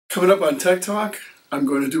Coming up on Tech Talk, I'm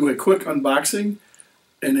going to do a quick unboxing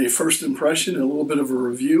and a first impression and a little bit of a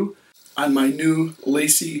review on my new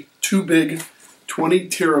LaCie Too Big 20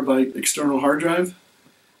 terabyte external hard drive.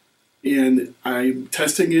 And I'm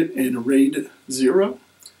testing it in RAID 0.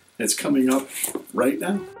 It's coming up right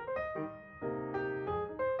now.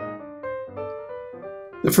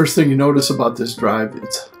 The first thing you notice about this drive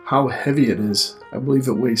is how heavy it is. I believe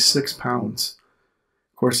it weighs 6 pounds.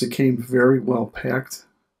 Of course, it came very well packed,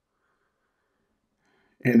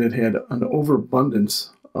 and it had an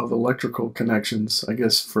overabundance of electrical connections, I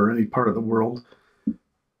guess, for any part of the world.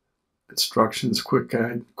 Instructions, quick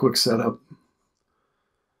guide, quick setup,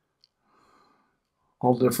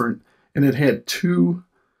 all different. And it had two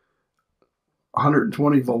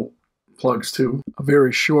 120 volt plugs too, a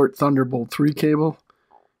very short Thunderbolt 3 cable,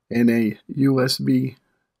 and a USB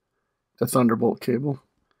to Thunderbolt cable.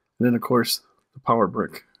 And then, of course, the power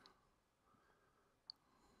brick.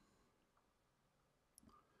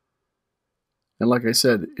 And like I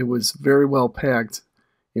said, it was very well packed.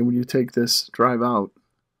 And when you take this drive out,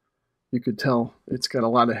 you could tell it's got a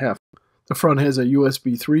lot of heft. The front has a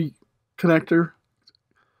USB 3 connector,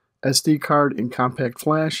 SD card, and compact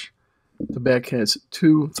flash. The back has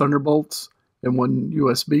two Thunderbolts and one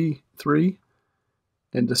USB 3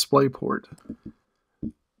 and display port.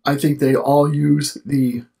 I think they all use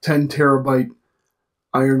the 10 terabyte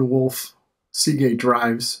Iron Wolf Seagate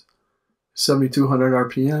drives, 7200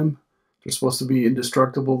 RPM. They're supposed to be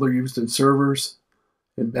indestructible. They're used in servers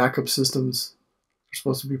and backup systems. They're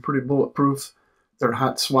supposed to be pretty bulletproof. They're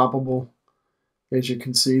hot swappable. As you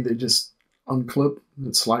can see, they just unclip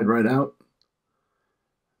and slide right out.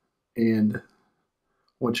 And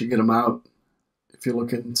once you get them out, if you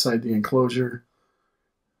look inside the enclosure,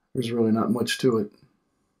 there's really not much to it.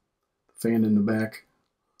 Fan in the back.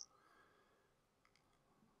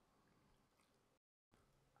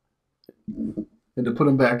 And to put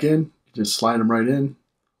them back in, you just slide them right in.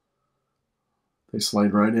 They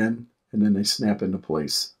slide right in, and then they snap into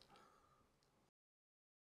place.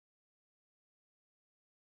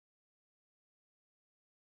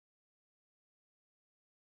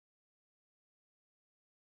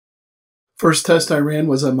 First test I ran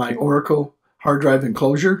was on my Oracle hard drive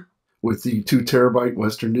enclosure with the 2 terabyte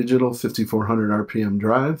Western Digital 5400 RPM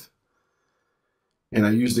drive. And I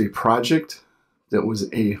used a project that was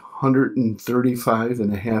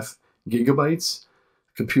 135.5 gigabytes.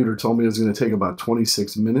 The computer told me it was going to take about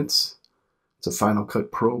 26 minutes. It's a Final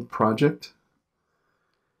Cut Pro project.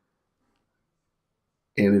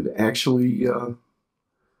 And it actually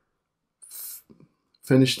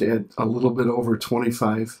finished at a little bit over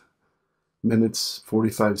 25 minutes,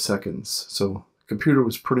 45 seconds. So the computer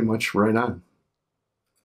was pretty much right on.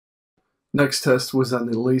 Next test was on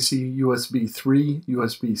the LaCie USB 3,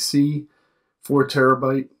 USB-C, 4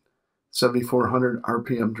 terabyte, 7400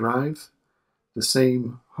 RPM drive. The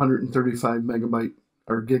same 135 megabyte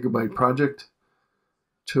or gigabyte project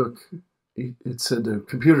took, it said, the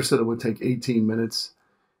computer said it would take 18 minutes.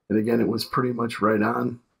 And again, it was pretty much right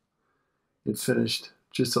on. It finished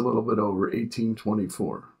just a little bit over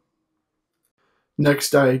 1824.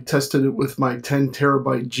 Next, I tested it with my 10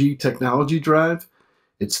 terabyte G technology drive.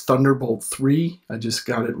 It's Thunderbolt 3. I just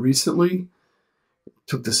got it recently.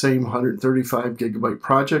 Took the same 135 gigabyte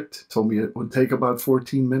project. Told me it would take about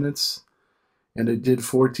 14 minutes. And it did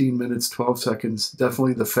 14 minutes, 12 seconds.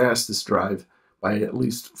 Definitely the fastest drive by at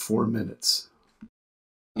least 4 minutes.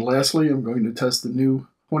 And lastly, I'm going to test the new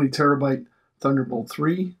 20 terabyte Thunderbolt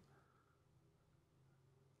 3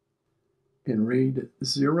 in RAID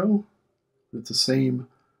 0. It's the same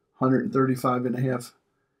 135.5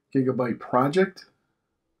 gigabyte project.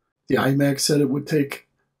 The iMac said it would take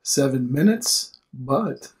 7 minutes,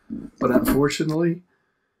 but unfortunately,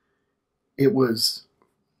 it went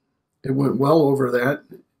well over that.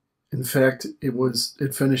 In fact, it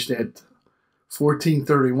finished at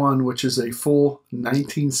 14:31, which is a full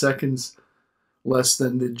 19 seconds less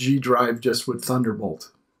than the G drive just with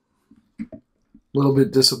Thunderbolt. A little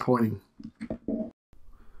bit disappointing.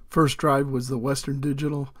 First drive was the Western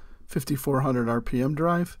Digital 5400 RPM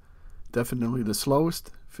drive. Definitely the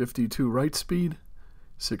slowest, 52 write speed,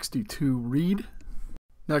 62 read.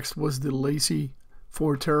 Next was the LaCie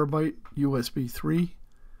 4 terabyte USB 3,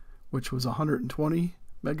 which was 120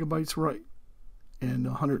 megabytes write and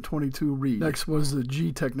 122 read. Next was the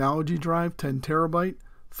G technology drive, 10 terabyte,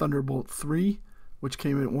 Thunderbolt 3, which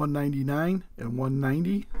came at 199 and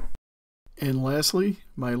 190. And lastly,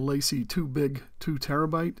 my LaCie Too Big 2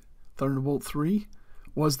 terabyte Thunderbolt 3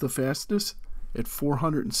 was the fastest at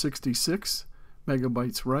 466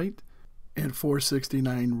 megabytes write and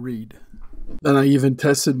 469 read. Then I even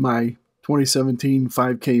tested my 2017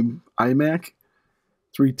 5K iMac,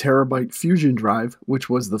 3 terabyte Fusion drive, which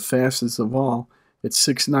was the fastest of all. It's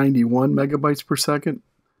 691 megabytes per second,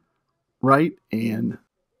 right? And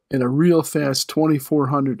a real fast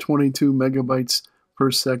 2422 megabytes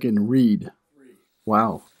per second read.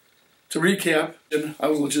 Wow. To recap, I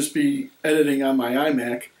will just be editing on my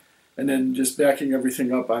iMac and then just backing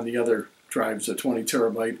everything up on the other drives, a 20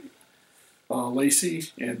 terabyte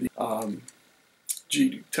LaCie and the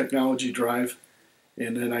G technology drive,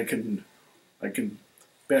 and then I can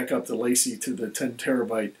back up the LaCie to the 10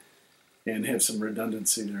 terabyte and have some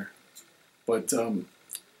redundancy there. But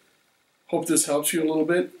hope this helps you a little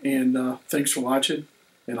bit, and thanks for watching,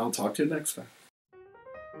 and I'll talk to you next time.